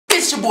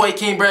It's your boy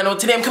Kvngbrando.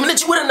 Today I'm coming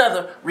at you with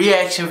another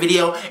reaction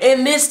video,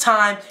 and this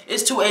time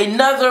is to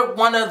another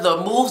one of the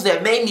moves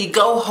that made me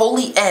go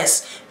holy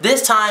S.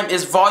 This time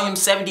is volume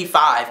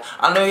 75.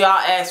 I know y'all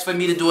asked for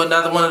me to do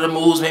another one of the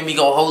moves made me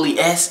go holy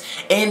S,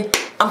 and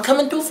I'm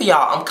coming through for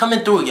y'all. I'm coming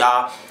through,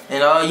 y'all.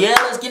 And yeah,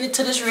 let's get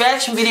into this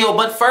reaction video.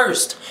 But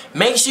first,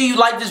 make sure you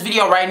like this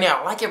video right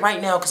now. Like it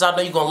right now, because I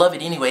know you're gonna love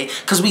it anyway.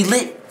 Because we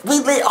lit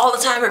all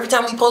the time every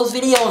time we post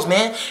videos,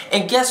 man.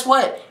 And guess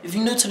what? If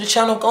you're new to the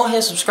channel, go ahead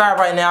and subscribe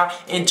right now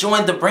and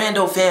join the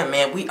Brando fam,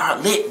 man. We are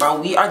lit,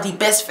 bro. We are the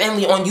best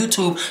family on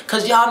YouTube.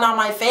 Because y'all not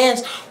my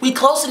fans. We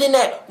closer than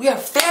that. We are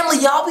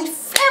family, y'all. We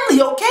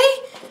family,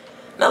 okay?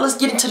 Now let's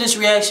get into this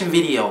reaction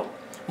video.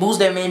 Moves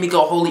that made me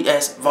go holy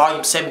S,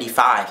 volume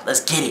 75. Let's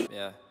get it.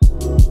 Yeah.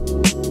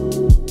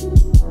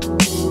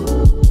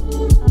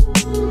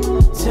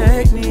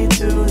 Take me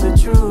to the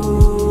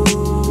truth.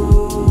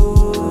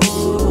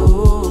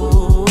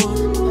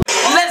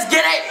 Let's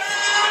get it.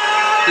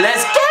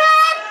 Let's get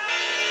it.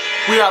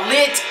 We are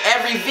lit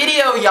every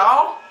video,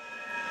 y'all.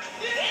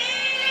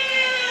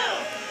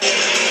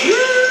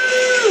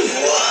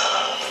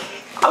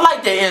 I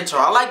like the intro.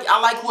 I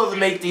like whoever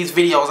make these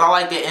videos. I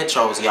like the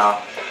intros,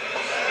 y'all.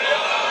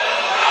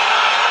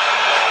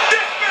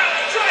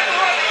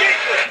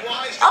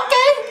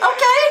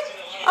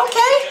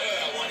 Okay.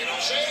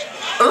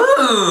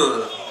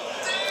 Ooh.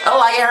 I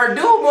like her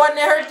do more than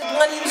her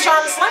when he was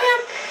trying to slam.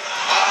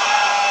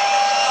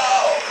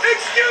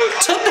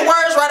 Took the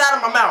words right out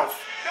of my mouth.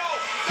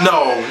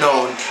 No.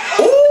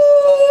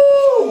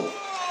 Ooh.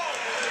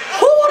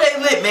 Ooh, they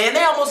lit, man.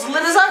 They almost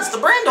lit as us, the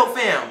Brando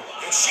fam.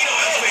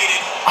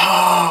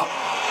 Oh,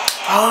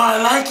 I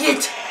like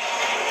it.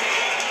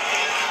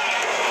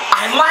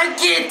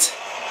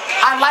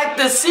 I like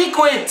the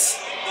sequence.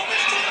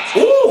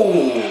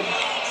 Ooh.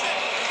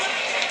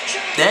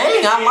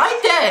 Dang, I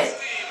like that.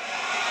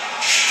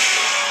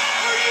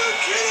 Are you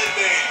kidding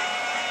me?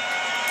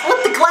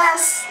 With the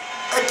glass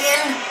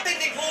again.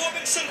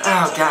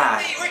 Oh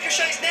God.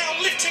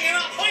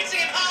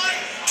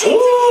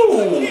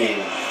 Ooh.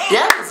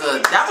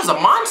 That was a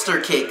monster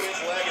kick.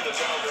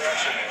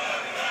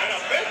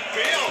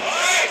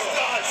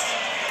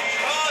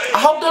 I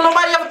hope don't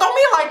nobody ever throw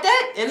me like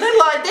that. And then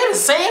like they're the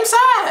same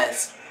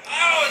size.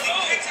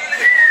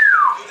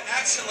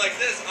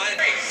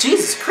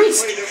 Jesus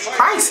Christ.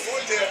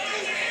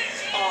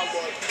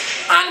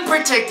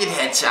 Unprotected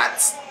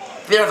headshots.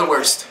 They're the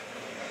worst.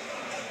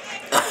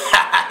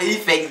 He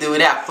fake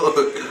dude out.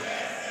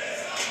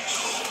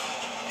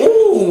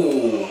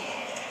 Ooh.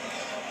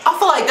 I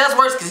feel like that's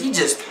worse because he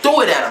just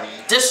threw it at him.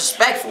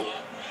 Disrespectful.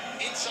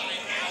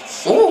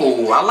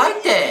 Ooh, I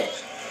like that.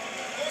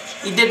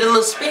 He did the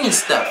little spinny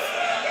stuff.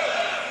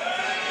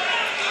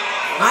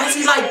 Why is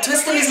he like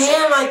twisting his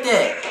hand like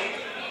that?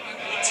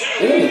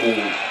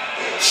 Ooh.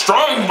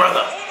 Strong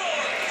brother.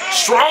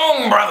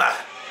 Strong brother.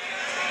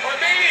 Or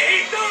maybe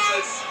he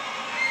does.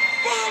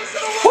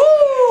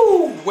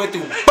 Woo! Went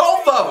through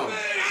both of them.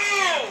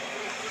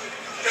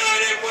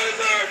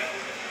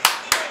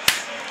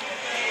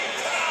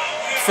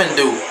 Finna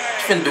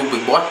do,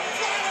 big boy.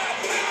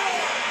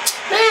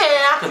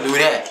 Man, I can do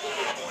that.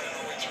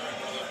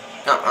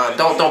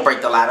 Don't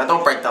break the ladder.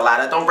 Don't break the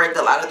ladder. Don't break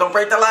the ladder. Don't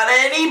break the ladder.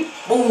 He ain't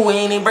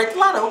even break the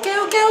ladder. Okay.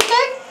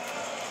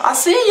 I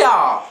see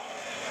y'all.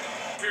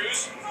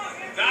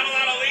 Not a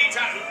lot of lead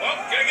time. Well,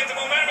 gonna get the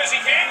momentum as he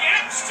can.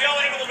 Yep, still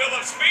able to build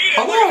up speed.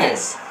 Hold on.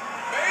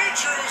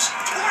 Andrews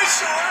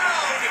twice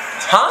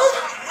around. Huh?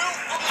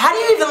 How do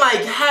you even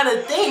like have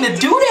a thing to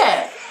do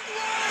that?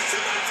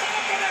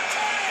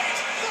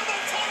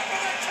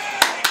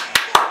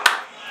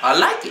 I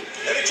like it.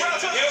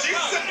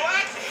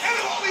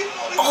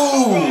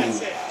 Oh,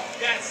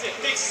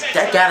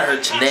 that gotta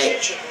hurt your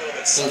neck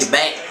and your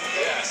back.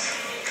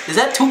 Is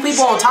that two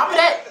people on top of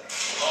that?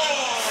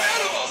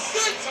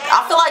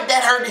 I feel like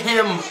that hurt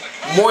him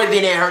more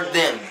than it hurt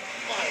them.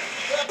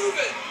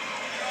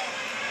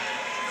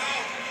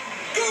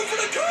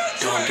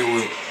 Don't do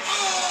it.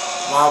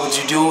 Why would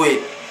you do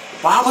it?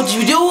 Why would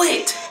you do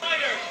it?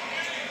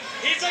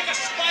 He's like a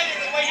spider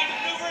the way he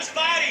maneuvers his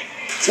body.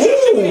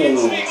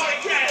 Ooh.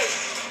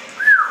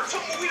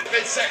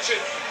 Midsection.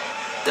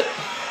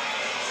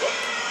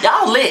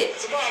 Y'all lit.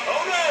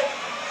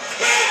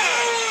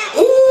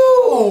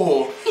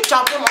 Oh Ooh. He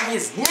dropped him on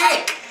his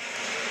neck.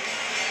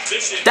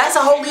 That's a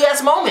holy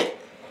ass moment.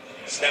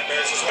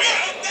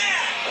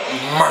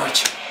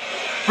 Merch.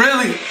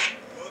 Really?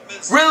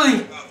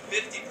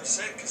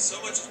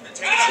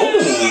 Ooh.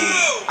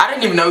 I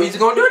didn't even know he was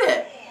gonna do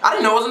that. I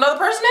didn't know there was another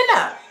person in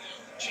there.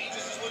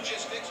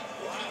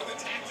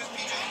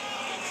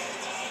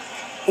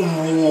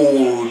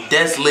 Ooh,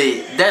 that's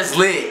lit.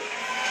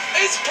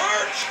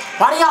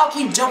 Why do y'all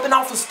keep jumping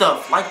off of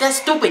stuff? Like, that's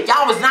stupid.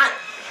 Y'all was not...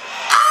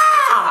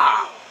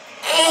 Ah!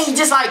 And he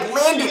just like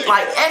landed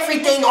like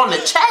everything on the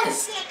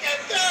chest.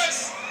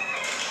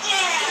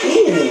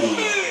 Ooh.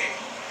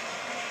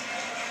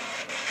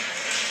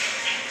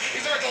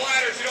 These aren't the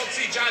ladders you don't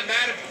see John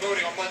Madden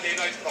voting on Monday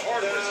nights for the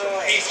hardware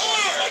store.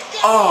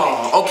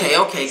 Oh, okay,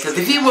 because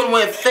if he would have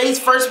went face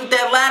first with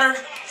that ladder,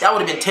 That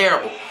would have been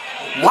terrible.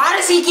 Why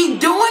does he keep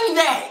doing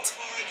that?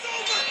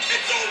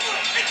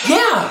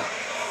 Yeah,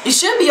 it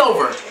should be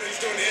over.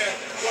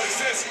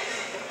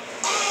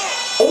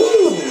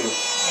 Ooh,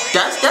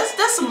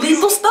 that's some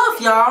lethal stuff,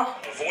 y'all.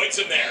 Avoids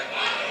him there.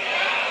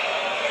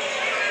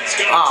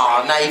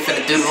 Oh, now you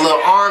finna do the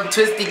little arm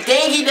twisty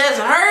thingy. That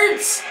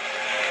hurts.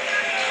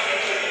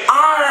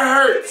 Arm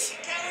hurts.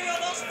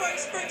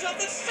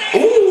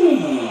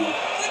 Ooh.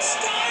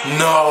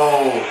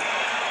 No.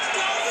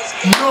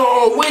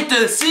 No, with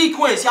the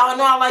sequence. Y'all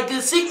know I like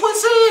good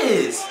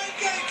sequences.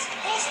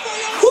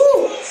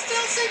 Woo.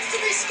 Still seems to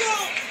be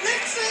scored.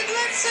 Lifts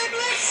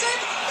him.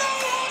 No,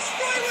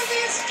 Osprey with the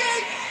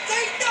escape.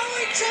 They know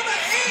each other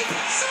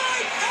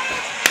inside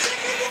out.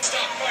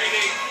 Stop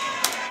fighting.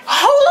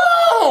 Hold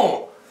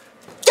on.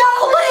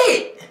 Y'all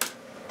lit.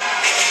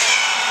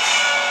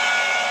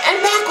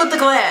 And back with the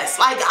glass.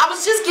 Like, I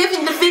was just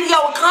giving the video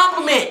a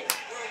compliment.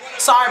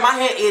 Sorry, my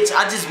head itch.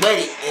 I just wet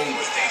it. And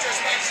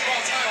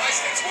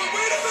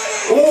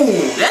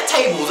ooh, that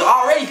table was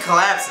already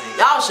collapsing.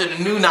 Y'all should have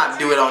knew not to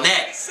do it on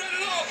that.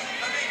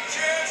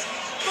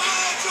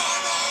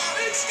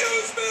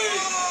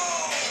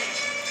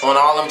 On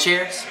all them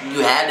chairs?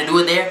 You had to do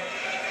it there?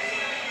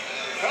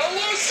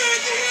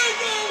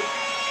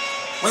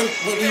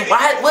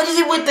 What is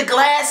it with the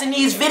glass in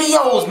these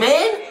videos,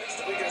 man?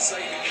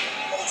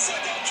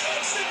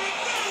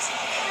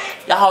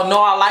 Y'all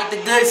know I like the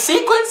good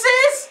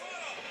sequences.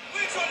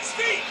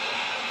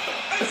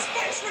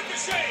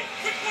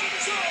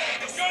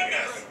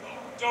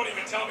 Don't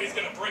even tell me he's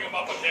gonna bring him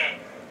up again.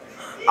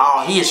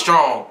 Oh, he is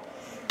strong.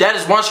 That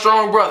is one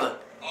strong brother.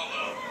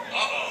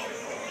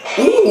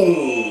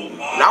 Ooh.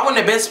 I wouldn't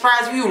have been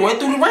surprised if you went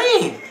through the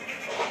ring.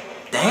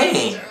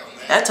 Dang.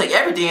 That took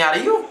everything out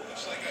of you.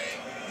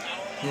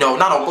 No,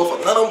 not on both of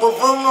them. Not on both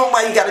of them.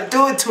 Why you gotta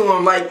do it to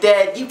him like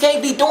that? You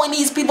can't be doing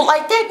these people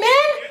like that,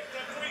 man.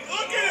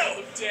 Look at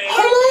him.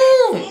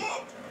 Hold on.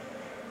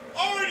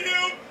 Are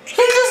you?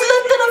 He just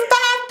lifted a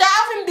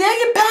 5,000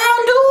 billion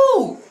pound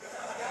dude.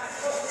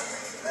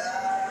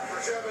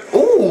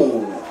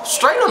 Ooh,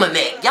 straight on the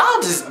neck.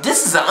 Y'all just,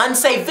 this is an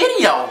unsafe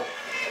video.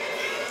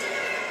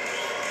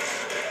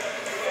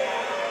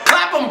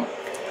 Clap him.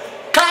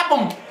 Clap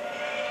him.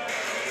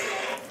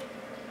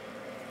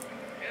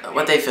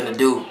 What they finna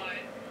do?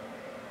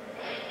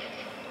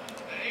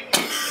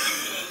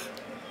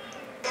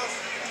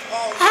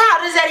 How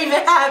does that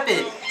even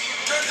happen?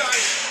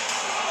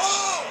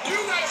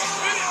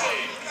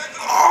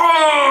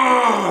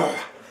 Oh,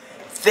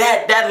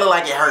 that looked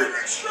like it hurt.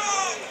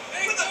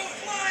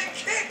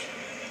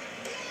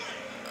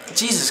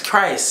 Jesus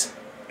Christ.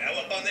 Now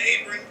up on the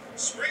apron,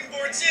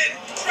 springboards in,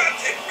 drop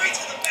kick right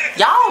to the back.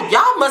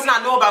 Y'all must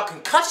not know about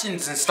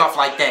concussions and stuff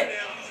like that.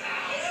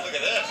 Look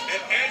at this.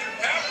 And Andrew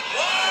Power.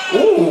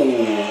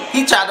 Ooh,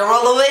 he tried to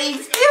roll away,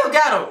 he still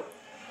got him.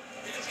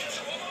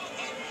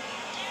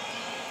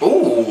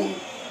 Ooh.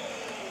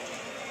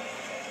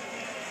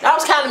 That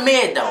was kind of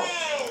mad though.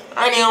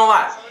 I ain't even gonna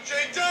lie.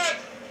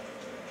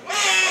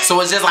 So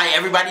it's just like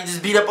everybody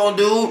just beat up on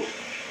dude?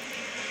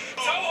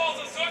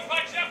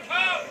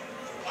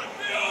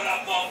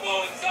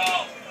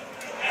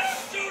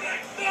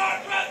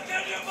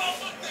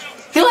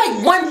 He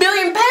like 1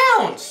 billion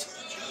pounds.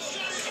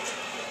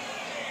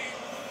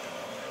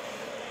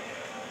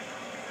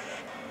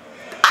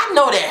 I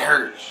know that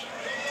hurt.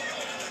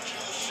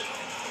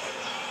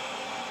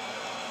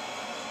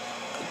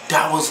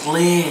 That was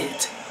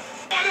lit.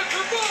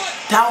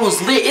 That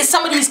was lit. It's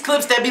some of these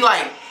clips that be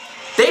like,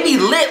 they be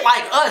lit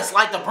like us,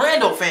 like the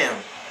Brando fam.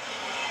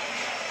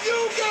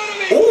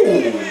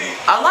 Ooh,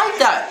 I like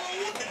that.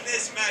 In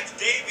this match,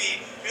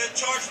 Davey will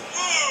charge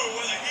Woo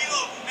with a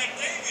heel and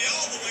Davey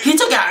all the way. He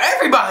took out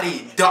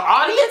everybody, the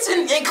audience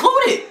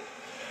included.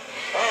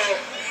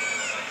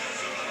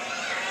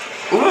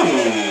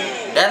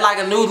 Ooh, that like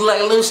a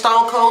little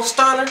Stone Cold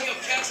Stunner.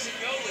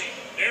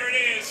 There it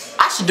is.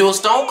 I should do a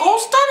Stone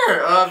Cold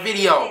Stunner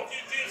video.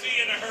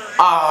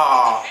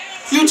 Ah,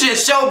 you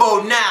just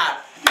showboat now.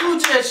 You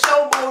just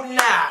showboat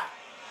now.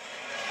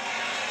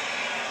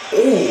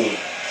 Ooh.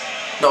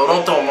 No,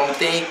 don't throw him on the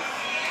thing. Oh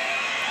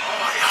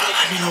my God,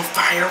 I need no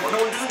fire.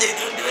 Don't do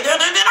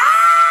that.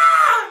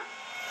 Ah!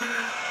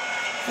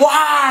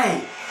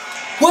 Why?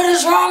 What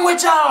is wrong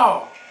with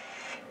y'all?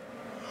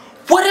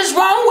 What is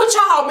wrong with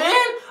y'all,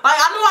 man? Like,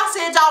 I know I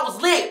said y'all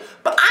was lit,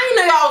 but I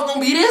didn't know y'all was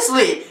gonna be this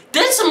lit.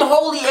 This some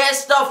holy ass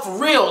stuff for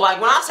real. Like,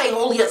 when I say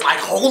holy ass, like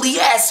holy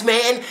ass,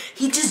 man.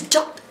 He just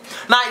jumped.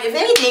 Like, if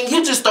anything,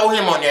 you just throw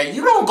him on there.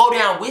 You don't go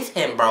down with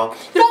him, bro.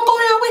 You don't go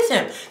down with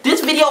him.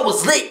 This video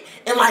was lit.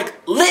 And like,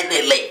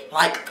 lit.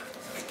 Like,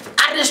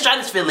 I just tried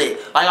to feel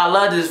lit. Like, I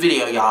love this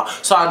video, y'all.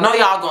 So I know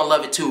y'all gonna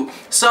love it too.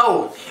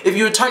 So, if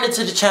you're returning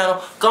to the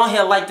channel, go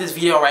ahead and like this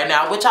video right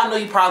now, which I know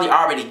you probably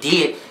already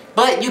did.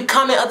 But you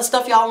comment other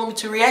stuff y'all want me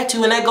to react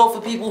to, and that go for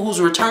people who's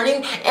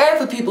returning and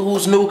for people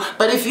who's new.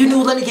 But if you're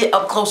new, let me get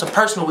up close and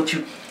personal with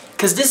you,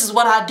 because this is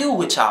what I do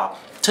with y'all.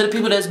 to the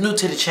people that's new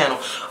to the channel,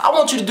 I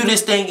want you to do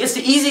this thing. It's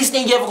the easiest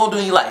thing you ever gonna do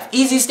in your life.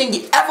 Easiest thing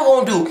you ever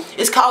gonna do.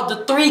 It's called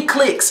the 3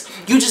 clicks.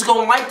 You just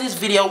gonna like this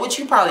video, which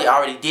you probably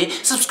already did.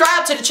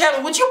 Subscribe to the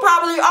channel, which you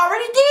probably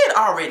already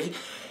did.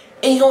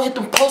 And you gonna hit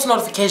them post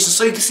notifications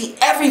so you can see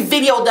every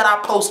video that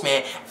I post,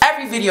 man.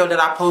 Every video that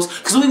I post,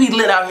 because we be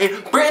lit out here.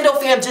 Brando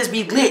fam just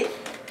be lit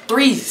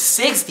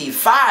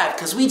 365,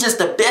 because we just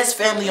the best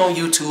family on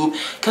YouTube.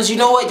 Because you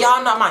know what,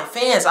 y'all not my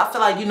fans. I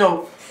feel like, you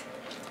know,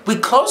 we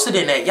closer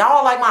than that.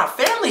 Y'all like my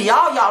family.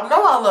 Y'all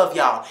know I love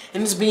y'all.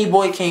 And this is me,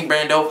 boy,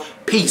 Kvngbrando.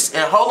 Peace.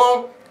 And hold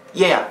on.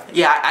 Yeah,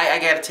 I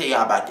gotta tell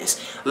y'all about this.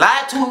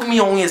 Live tweet with me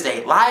on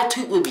Wednesday. Live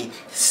tweet with me.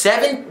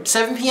 7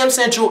 p.m.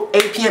 Central,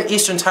 8 p.m.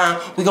 Eastern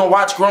time. We gonna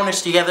watch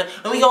Grownish together.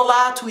 And we gonna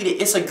live tweet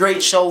it. It's a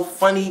great show.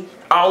 Funny.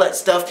 All that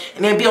stuff.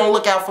 And then be on the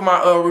lookout for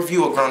my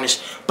review of Grownish.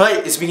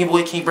 But it's me,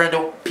 boy,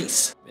 Kvngbrando.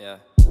 Peace. Yeah.